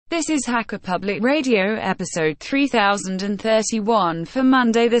This is Hacker Public Radio episode 3031 for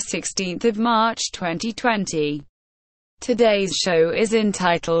Monday the 16th of March 2020. Today's show is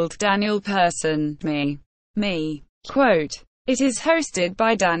entitled Daniel Persson, Me. Quote, it is hosted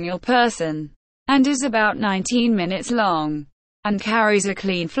by Daniel Persson and is about 19 minutes long and carries a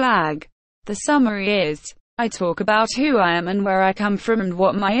clean flag. The summary is, I talk about who I am and where I come from and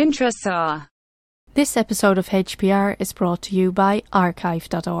what my interests are. This episode of HPR is brought to you by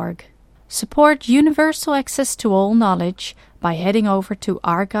archive.org. Support universal access to all knowledge by heading over to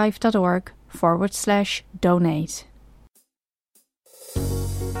archive.org/donate.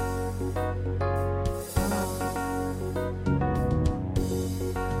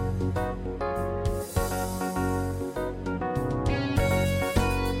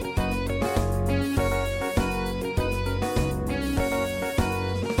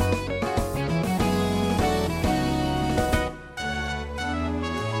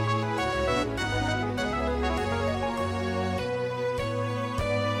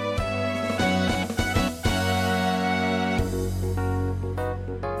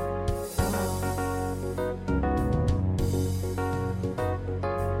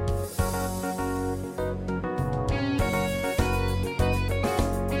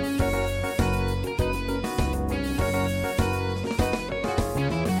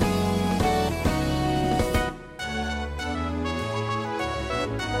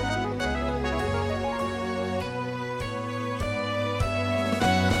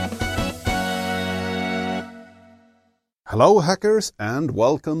 Hello hackers and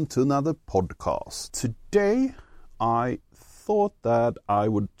welcome to another podcast. Today I thought that I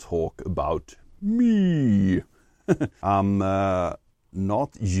would talk about me. I'm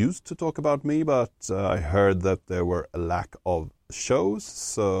not used to talk about me, but I heard that there were a lack of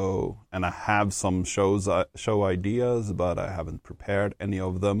shows, and I have some show ideas, but I haven't prepared any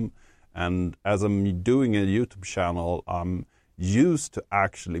of them. And as I'm doing a YouTube channel, I'm used to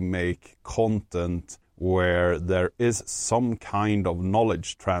actually make content where there is some kind of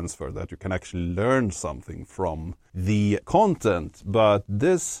knowledge transfer, that you can actually learn something from the content. But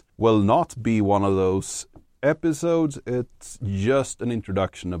this will not be one of those episodes. It's just an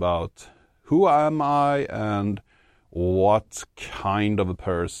introduction about who am I and what kind of a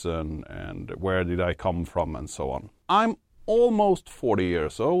person and where did I come from and so on. I'm almost 40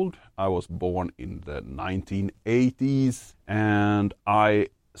 years old. I was born in the 1980s and I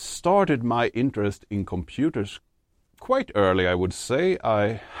started my interest in computers quite early, I would say.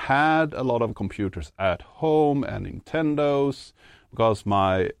 I had a lot of computers at home and Nintendos because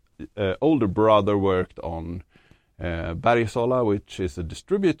my older brother worked on Persson, which is a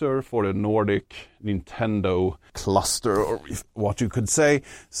distributor for the Nordic Nintendo cluster, or what you could say.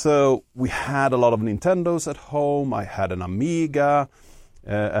 So we had a lot of Nintendos at home. I had an Amiga.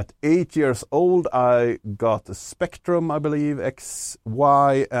 At 8 years old, I got a Spectrum, I believe,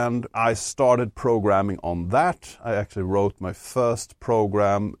 XY, and I started programming on that. I actually wrote my first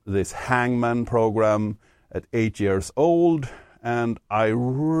program, this Hangman program, at 8 years old, and I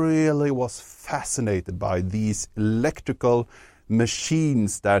really was fascinated by these electrical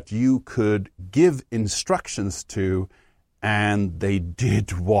machines that you could give instructions to, and they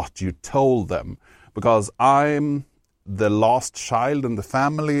did what you told them. Because I'm the last child in the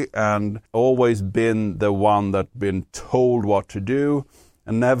family and always been the one that been told what to do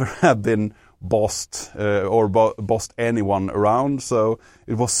and never have been bossed bossed anyone around. So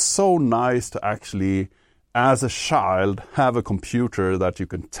it was so nice to actually, as a child, have a computer that you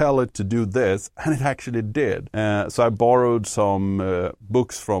can tell it to do this, and it actually did. So I borrowed some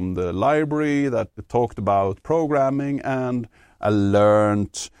books from the library that talked about programming, and I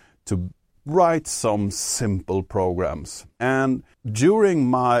learned to write some simple programs. And during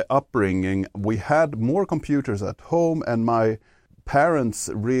my upbringing, we had more computers at home, and my parents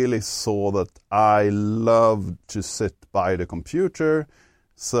really saw that I loved to sit by the computer,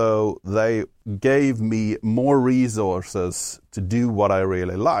 so they gave me more resources to do what I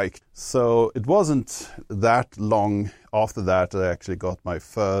really liked. So it wasn't that long after that I actually got my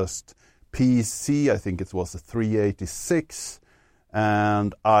first PC. I think it was a 386.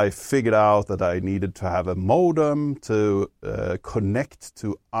 And I figured out that I needed to have a modem to connect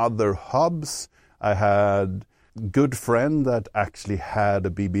to other hubs. I had a good friend that actually had a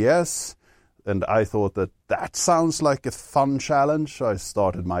BBS, and I thought that sounds like a fun challenge. So I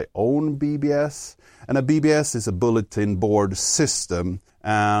started my own BBS. And a BBS is a bulletin board system.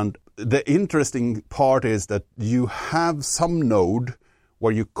 And the interesting part is that you have some node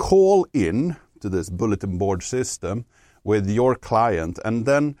where you call in to this bulletin board system with your client, and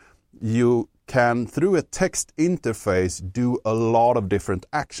then you can, through a text interface, do a lot of different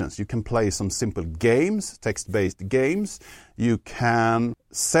actions. You can play some simple games, text-based games. You can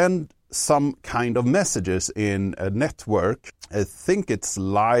send some kind of messages in a network. I think it's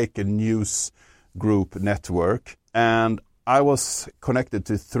like a news group network. And I was connected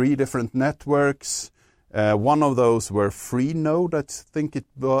to 3 different networks. One of those were Freenode, I think it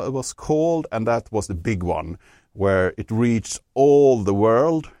was called, and that was the big one, where it reached all the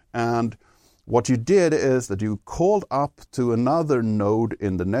world. And what you did is that you called up to another node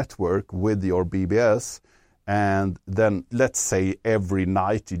in the network with your BBS, and then let's say every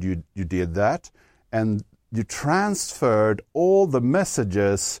night you did that, and you transferred all the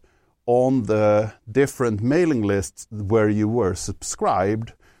messages on the different mailing lists where you were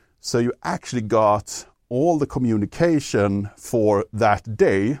subscribed. So you actually got all the communication for that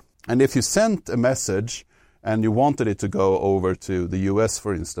day. And if you sent a message and you wanted it to go over to the US,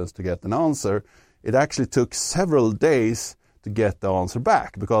 for instance, to get an answer, it actually took several days to get the answer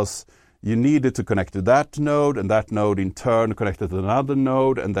back, because you needed to connect to that node, and that node in turn connected to another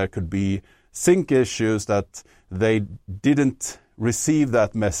node, and there could be sync issues that they didn't receive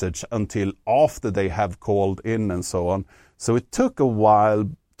that message until after they have called in and so on. So it took a while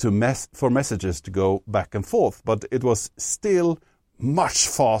for messages to go back and forth, but it was still much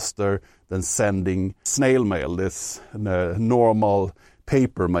faster than sending snail mail, this normal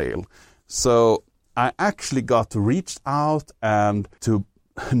paper mail. So I actually got to reach out and to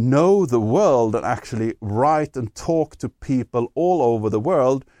know the world and actually write and talk to people all over the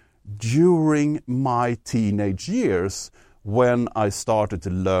world during my teenage years, when I started to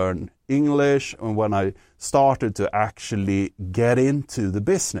learn English and when I started to actually get into the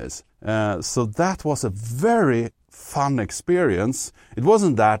business. So that was a very fun experience. It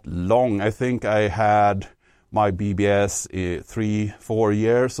wasn't that long. I think I had my BBS 3-4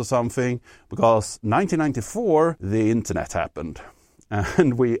 years or something, because 1994 the internet happened.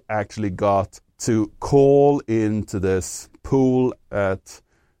 And we actually got to call into this pool at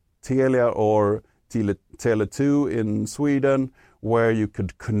Telia or Tele2 in Sweden, where you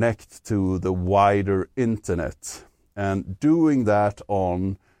could connect to the wider internet. And doing that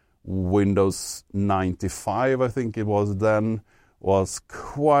on Windows 95, I think it was then, was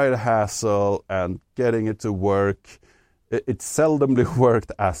quite a hassle, and getting it to work, it seldomly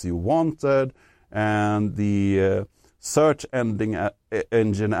worked as you wanted, and the search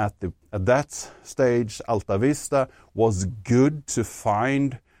engine at that stage, Alta Vista, was good to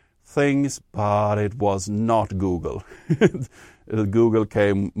find things, but it was not Google. Google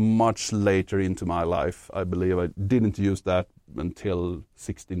came much later into my life. I believe I didn't use that until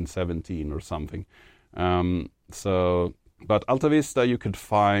 16, 17 or something. But Alta Vista, you could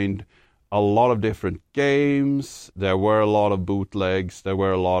find a lot of different games. There were a lot of bootlegs. There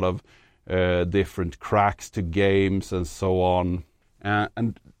were a lot of different cracks to games and so on.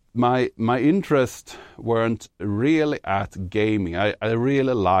 And my interest weren't really at gaming. I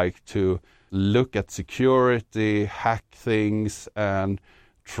really like to look at security, hack things, and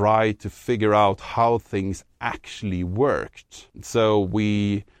try to figure out how things actually worked. So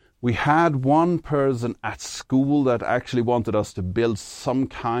we had one person at school that actually wanted us to build some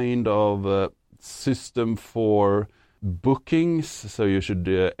kind of system for bookings. So you should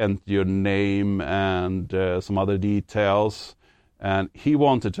enter your name and some other details. And he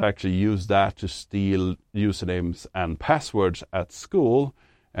wanted to actually use that to steal usernames and passwords at school,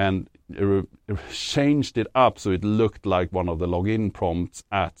 and changed it up so it looked like one of the login prompts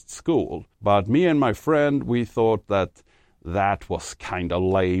at school. But me and my friend, we thought that was kind of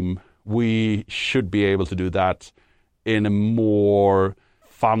lame. We should be able to do that in a more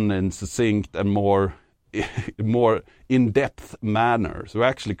fun and succinct and more in-depth manner. So we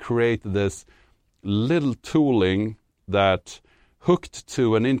actually created this little tooling that hooked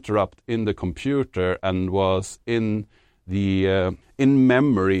to an interrupt in the computer and was in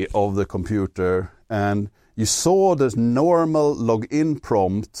memory of the computer. And you saw this normal login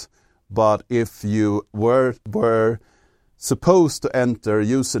prompt, but if you were supposed to enter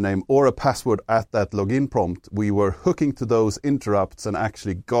username or a password at that login prompt, we were hooking to those interrupts and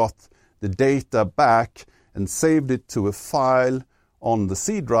actually got the data back and saved it to a file on the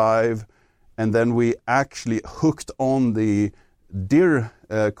C drive. And then we actually hooked on the dir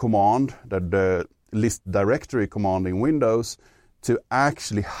command, the list directory command in Windows, to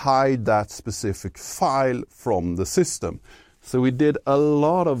actually hide that specific file from the system. So we did a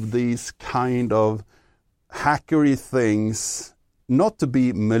lot of these kind of hackery things, not to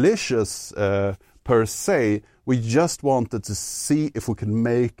be malicious per se. We just wanted to see if we could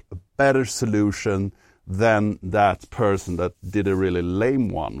make a better solution than that person that did a really lame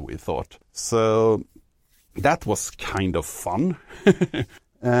one, we thought. So that was kind of fun.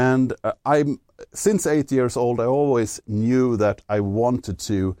 And since 8 years old, I always knew that I wanted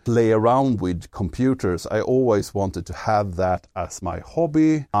to play around with computers. I always wanted to have that as my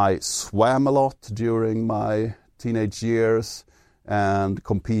hobby. I swam a lot during my teenage years and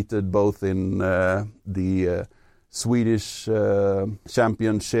competed both in the Swedish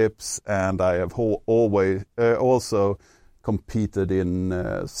championships, and I have always also competed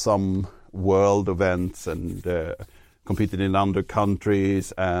in some world events and competed in other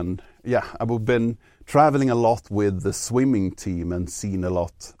countries. And yeah, I've been traveling a lot with the swimming team and seen a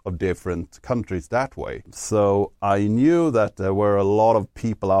lot of different countries that way. So I knew that there were a lot of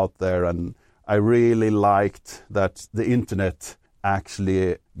people out there, and I really liked that the internet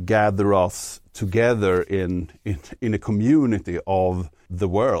actually gather us together in a community of the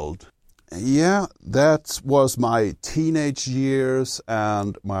world. Yeah, that was my teenage years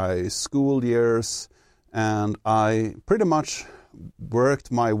and my school years, and I pretty much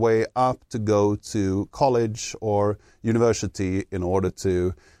worked my way up to go to college or university in order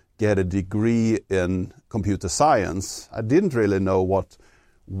to get a degree in computer science. I didn't really know what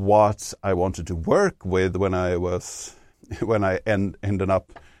I wanted to work with when I ended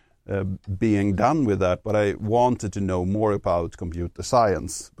up being done with that, but I wanted to know more about computer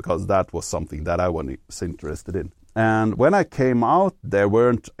science because that was something that I was interested in. And when I came out, there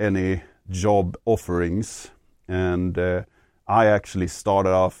weren't any job offerings, and I actually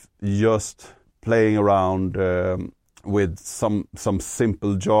started off just playing around with some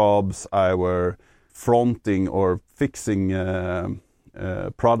simple jobs. I were fronting or fixing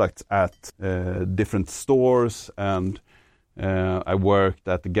products at different stores, and I worked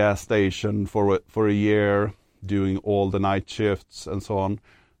at the gas station for a year, doing all the night shifts and so on.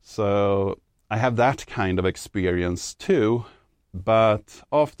 So I have that kind of experience too. But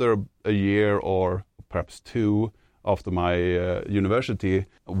after a year or perhaps two after my university,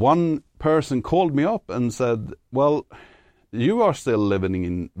 one person called me up and said, well, you are still living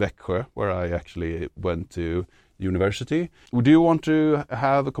in Växjö, where I actually went to university. Do you want to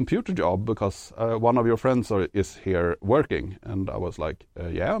have a computer job because one of your friends is here working? And I was like,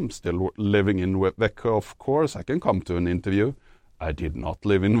 yeah, I'm still living in Växjö, of course, I can come to an interview. I did not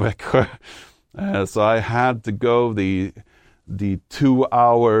live in Växjö. So I had to go the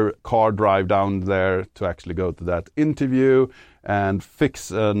 2-hour car drive down there to actually go to that interview and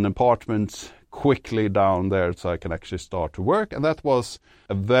fix an apartment quickly down there so I can actually start to work. And that was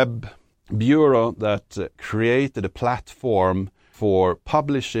a web bureau that created a platform for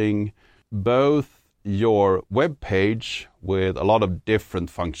publishing both your web page with a lot of different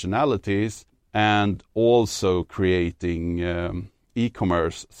functionalities and also creating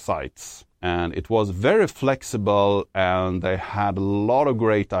e-commerce sites. And it was very flexible, and they had a lot of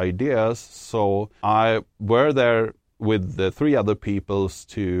great ideas. So I were there with the 3 other peoples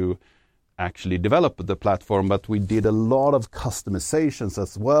to actually develop the platform, but we did a lot of customizations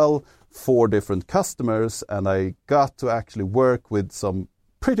as well for different customers, and I got to actually work with some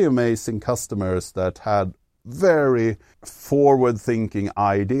pretty amazing customers that had very forward-thinking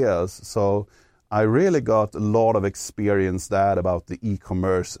ideas. So I really got a lot of experience about the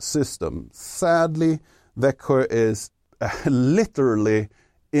e-commerce system. Sadly, Växjö is literally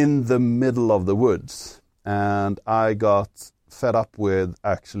in the middle of the woods, and I got fed up with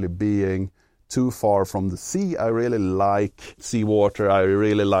actually being too far from the sea. I really like seawater. I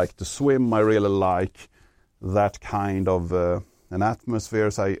really like to swim. I really like that kind of an atmosphere.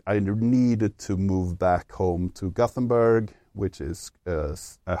 So I needed to move back home to Gothenburg, which is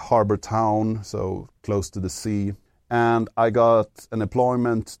a harbor town, so close to the sea. And I got an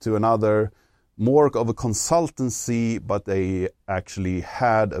employment to another, more of a consultancy, but they actually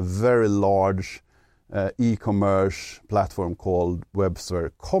had a very large e-commerce platform called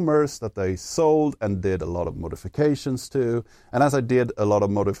Websphere Commerce that they sold and did a lot of modifications to. And as I did a lot of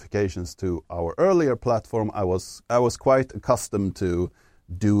modifications to our earlier platform, I was quite accustomed to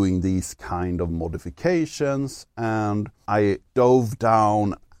doing these kind of modifications, and I dove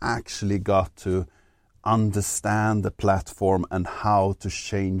down, actually got to understand the platform and how to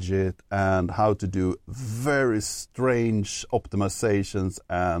change it and how to do very strange optimizations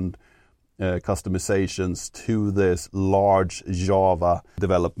and customizations to this large Java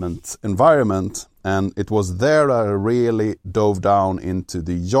development environment. And it was there I really dove down into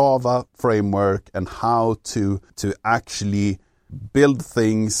the Java framework and how to actually build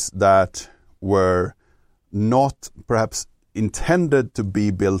things that were not perhaps intended to be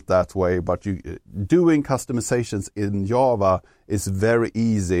built that way, but doing customizations in Java is very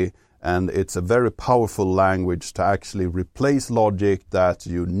easy, and it's a very powerful language to actually replace logic that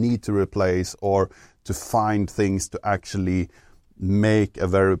you need to replace, or to find things to actually make a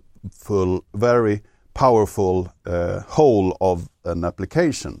very powerful whole of an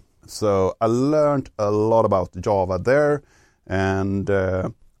application. So I learned a lot about Java there, and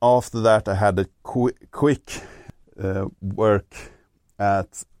after that I had a quick work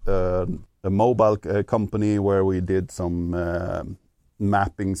at a mobile company where we did some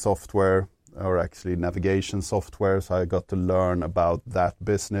mapping software, or actually navigation software, so I got to learn about that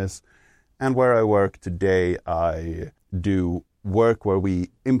business. And where I work today, I do work where we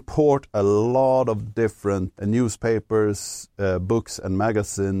import a lot of different newspapers, books and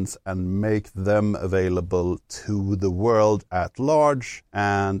magazines, and make them available to the world at large.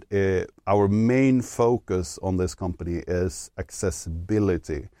 And our main focus on this company is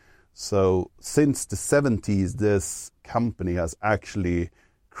accessibility. So since the 70s, this company has actually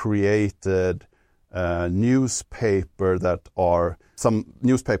created newspaper that are some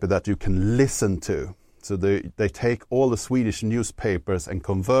newspaper that you can listen to. So they take all the Swedish newspapers and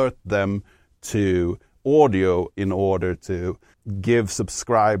convert them to audio in order to give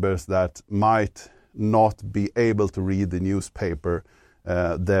subscribers that might not be able to read the newspaper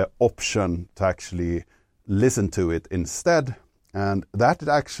the option to actually listen to it instead. And that is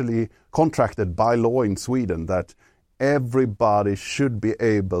actually contracted by law in Sweden, that everybody should be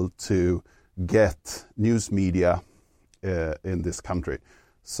able to get news media in this country.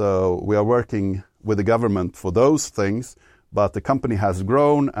 So we are working with the government for those things, but the company has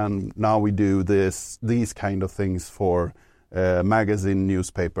grown, and now we do these kind of things for magazine,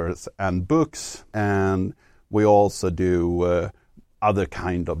 newspapers and books, and we also do other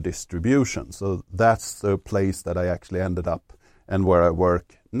kind of distribution. So that's the place that I actually ended up and where I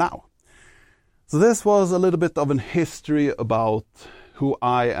work now. So this was a little bit of a history about who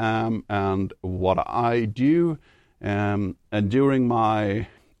I am and what I do. And during my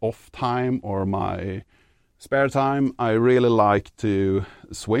off time or my spare time, I really like to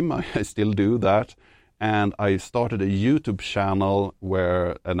swim. I still do that. And I started a YouTube channel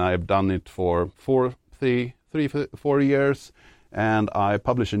and I've done it for 4 years. And I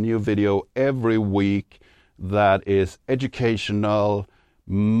publish a new video every week that is educational,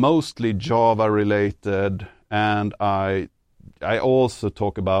 mostly Java related. And I also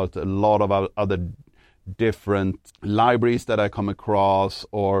talk about a lot of other different libraries that I come across,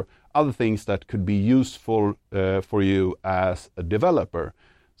 or other things that could be useful for you as a developer.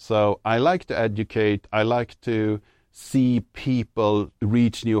 So I like to educate. I like to see people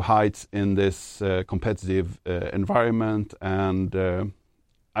reach new heights in this competitive environment. And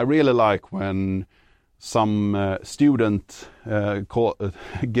I really like when some student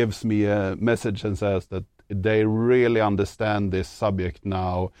gives me a message and says that they really understand this subject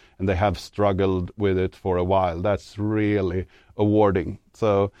now and they have struggled with it for a while. That's really rewarding.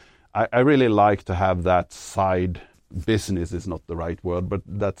 So I really like to have that side business, is not the right word, but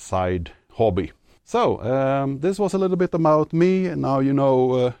that side hobby. So this was a little bit about me, and now you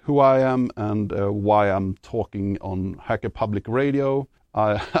know who I am and why I'm talking on Hacker Public Radio.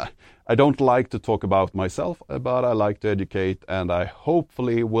 I don't like to talk about myself, but I like to educate, and I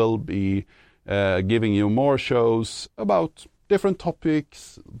hopefully will be giving you more shows about different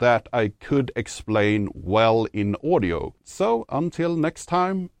topics that I could explain well in audio. So until next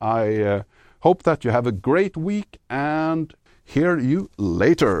time, I hope that you have a great week and hear you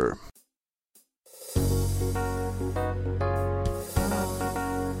later.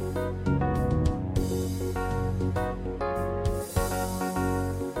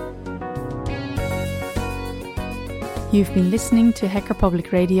 You've been listening to Hacker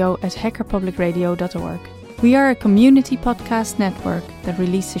Public Radio at hackerpublicradio.org. We are a community podcast network that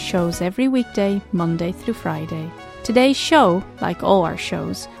releases shows every weekday, Monday through Friday. Today's show, like all our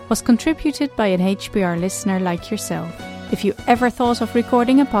shows, was contributed by an HPR listener like yourself. If you ever thought of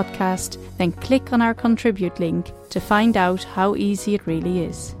recording a podcast, then click on our contribute link to find out how easy it really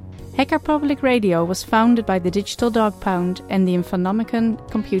is. Hacker Public Radio was founded by the Digital Dog Pound and the Infonomicon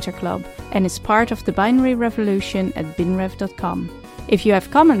Computer Club and is part of the binary revolution at binrev.com. If you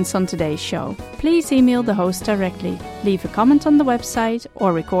have comments on today's show, please email the host directly, leave a comment on the website,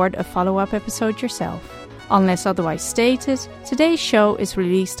 or record a follow-up episode yourself. Unless otherwise stated, today's show is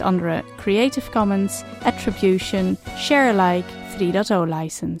released under a Creative Commons Attribution Share Alike 3.0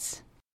 license.